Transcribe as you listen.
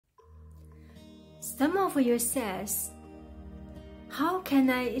Some of you says, how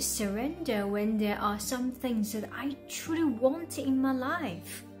can I surrender when there are some things that I truly want in my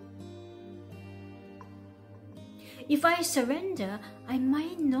life? If I surrender, I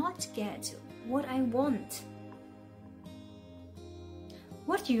might not get what I want.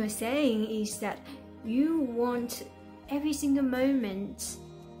 What you are saying is that you want every single moment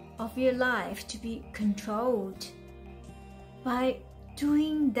of your life to be controlled. By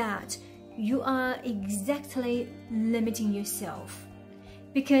doing that, you are exactly limiting yourself,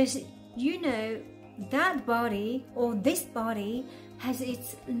 because you know that body or this body has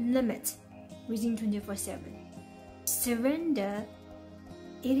its limit within 24/7. Surrender,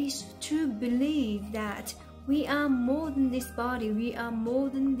 it is to believe that we are more than this body, we are more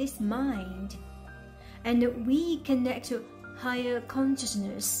than this mind, and we connect to higher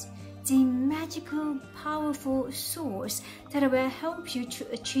consciousness, the magical, powerful source that will help you to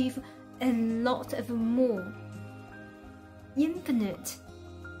achieve a lot of more. Infinite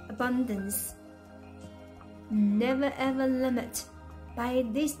abundance, never ever limit by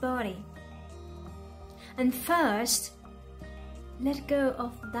this body. And first, let go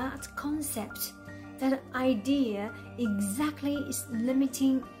of that concept, that idea exactly is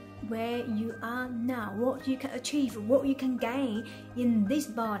limiting where you are now, what you can achieve, what you can gain in this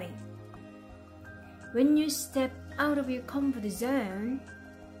body. When you step out of your comfort zone,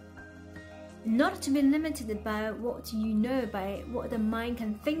 not to be limited by what you know, by what the mind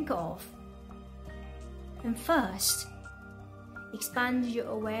can think of. And first, expand your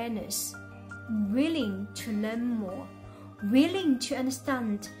awareness, willing to learn more, willing to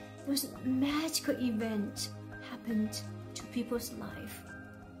understand those magical events happened to people's life.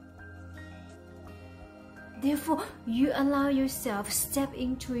 Therefore, you allow yourself step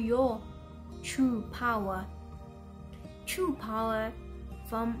into your true power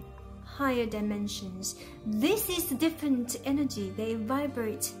from higher dimensions. This is different energy. They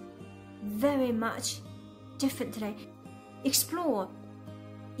vibrate very much differently. Explore.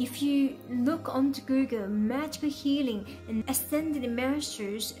 If you look onto Google, magical healing and ascended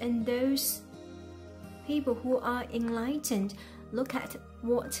masters and those people who are enlightened, look at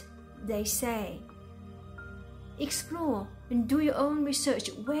what they say. Explore and do your own research.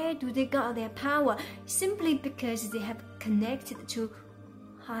 Where do they get their power? Simply because they have connected to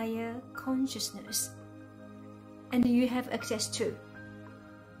higher consciousness, and you have access to.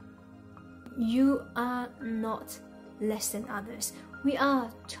 You are not less than others. We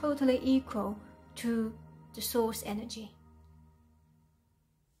are totally equal to the source energy.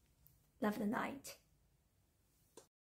 Love the light.